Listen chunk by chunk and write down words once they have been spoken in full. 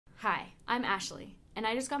Hi, I'm Ashley, and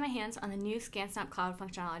I just got my hands on the new ScanSnap Cloud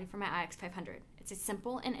functionality for my iX500. It's a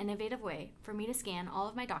simple and innovative way for me to scan all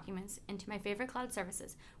of my documents into my favorite cloud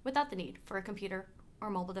services without the need for a computer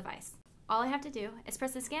or mobile device. All I have to do is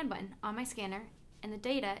press the scan button on my scanner, and the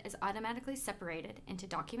data is automatically separated into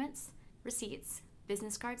documents, receipts,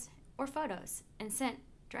 business cards, or photos, and sent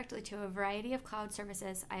directly to a variety of cloud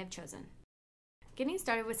services I have chosen. Getting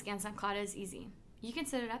started with ScanSnap Cloud is easy. You can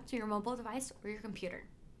set it up to your mobile device or your computer.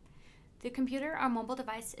 The computer or mobile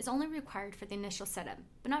device is only required for the initial setup,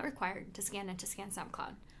 but not required to scan into ScanSnap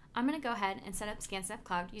Cloud. I'm going to go ahead and set up ScanSnap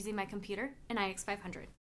Cloud using my computer and iX500.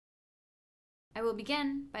 I will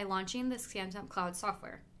begin by launching the ScanSnap Cloud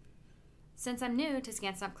software. Since I'm new to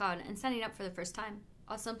ScanSnap Cloud and setting up for the first time,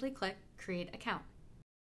 I'll simply click Create Account.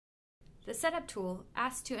 The Setup tool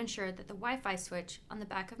asks to ensure that the Wi-Fi switch on the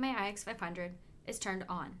back of my iX500 is turned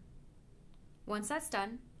on. Once that's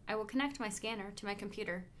done, I will connect my scanner to my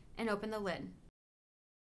computer and open the lid.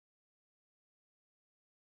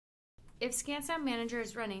 If ScanSnap Manager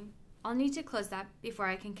is running, I'll need to close that before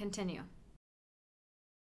I can continue.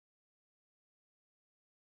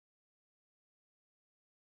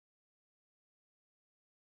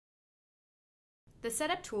 The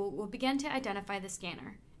Setup tool will begin to identify the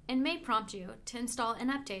scanner and may prompt you to install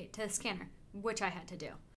an update to the scanner, which I had to do.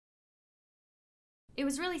 It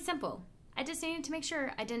was really simple. I just needed to make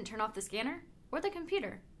sure I didn't turn off the scanner or the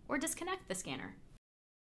computer or disconnect the scanner.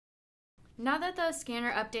 Now that the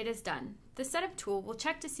scanner update is done, the Setup tool will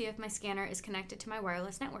check to see if my scanner is connected to my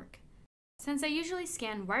wireless network. Since I usually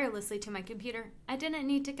scan wirelessly to my computer, I didn't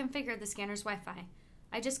need to configure the scanner's Wi-Fi.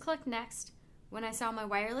 I just clicked Next when I saw my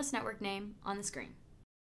wireless network name on the screen.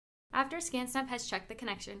 After ScanSnap has checked the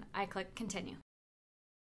connection, I click Continue.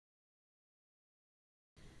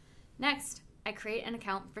 Next, I create an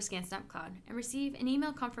account for ScanSnap Cloud and receive an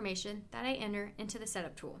email confirmation that I enter into the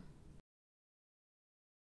Setup tool.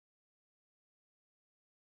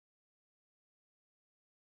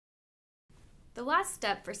 The last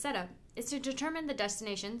step for setup is to determine the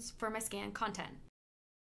destinations for my scanned content.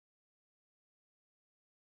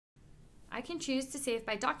 I can choose to save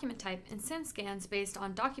by document type and send scans based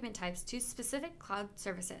on document types to specific cloud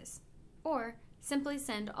services, or simply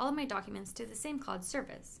send all of my documents to the same cloud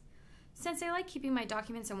service. Since I like keeping my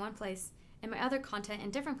documents in one place and my other content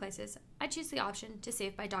in different places, I choose the option to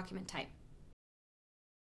save by document type.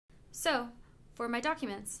 So, for my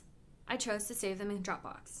documents, I chose to save them in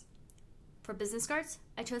Dropbox. For business cards,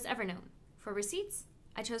 I chose Evernote. For receipts,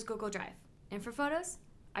 I chose Google Drive. And for photos,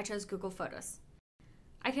 I chose Google Photos.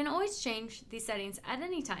 I can always change these settings at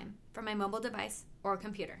any time from my mobile device or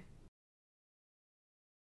computer.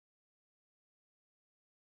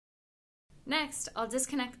 Next, I'll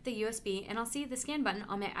disconnect the USB and I'll see the scan button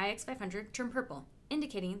on my iX500 turn purple,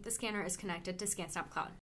 indicating the scanner is connected to ScanSnap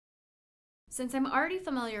Cloud. Since I'm already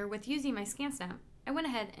familiar with using my ScanSnap, I went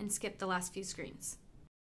ahead and skipped the last few screens.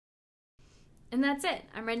 And that's it.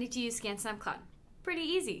 I'm ready to use ScanSnap Cloud. Pretty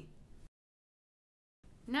easy.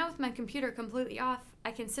 Now with my computer completely off,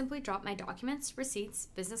 I can simply drop my documents, receipts,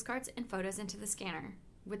 business cards, and photos into the scanner.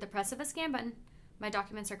 With the press of a scan button, my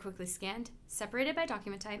documents are quickly scanned, separated by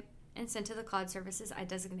document type, and sent to the cloud services I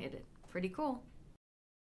designated. Pretty cool.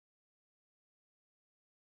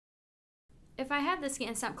 If I have the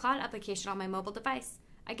ScanSnap Cloud application on my mobile device,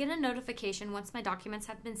 I get a notification once my documents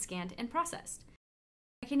have been scanned and processed.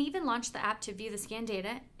 I can even launch the app to view the scanned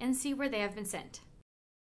data and see where they have been sent.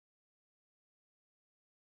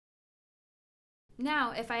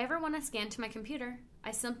 Now, if I ever want to scan to my computer,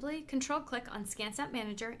 I simply Control-click on ScanSnap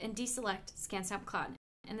Manager and deselect ScanSnap Cloud,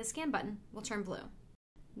 and the scan button will turn blue.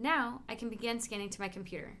 Now, I can begin scanning to my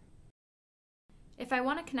computer. If I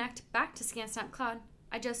want to connect back to ScanSnap Cloud,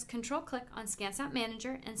 I just Control-click on ScanSnap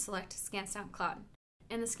Manager and select ScanSnap Cloud,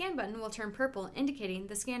 and the scan button will turn purple, indicating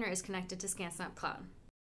the scanner is connected to ScanSnap Cloud.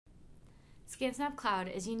 ScanSnap Cloud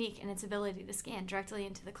is unique in its ability to scan directly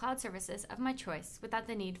into the cloud services of my choice without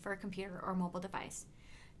the need for a computer or mobile device.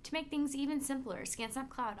 To make things even simpler, ScanSnap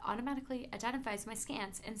Cloud automatically identifies my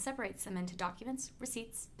scans and separates them into documents,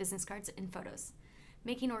 receipts, business cards, and photos,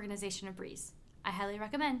 making organization a breeze. I highly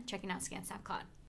recommend checking out ScanSnap Cloud.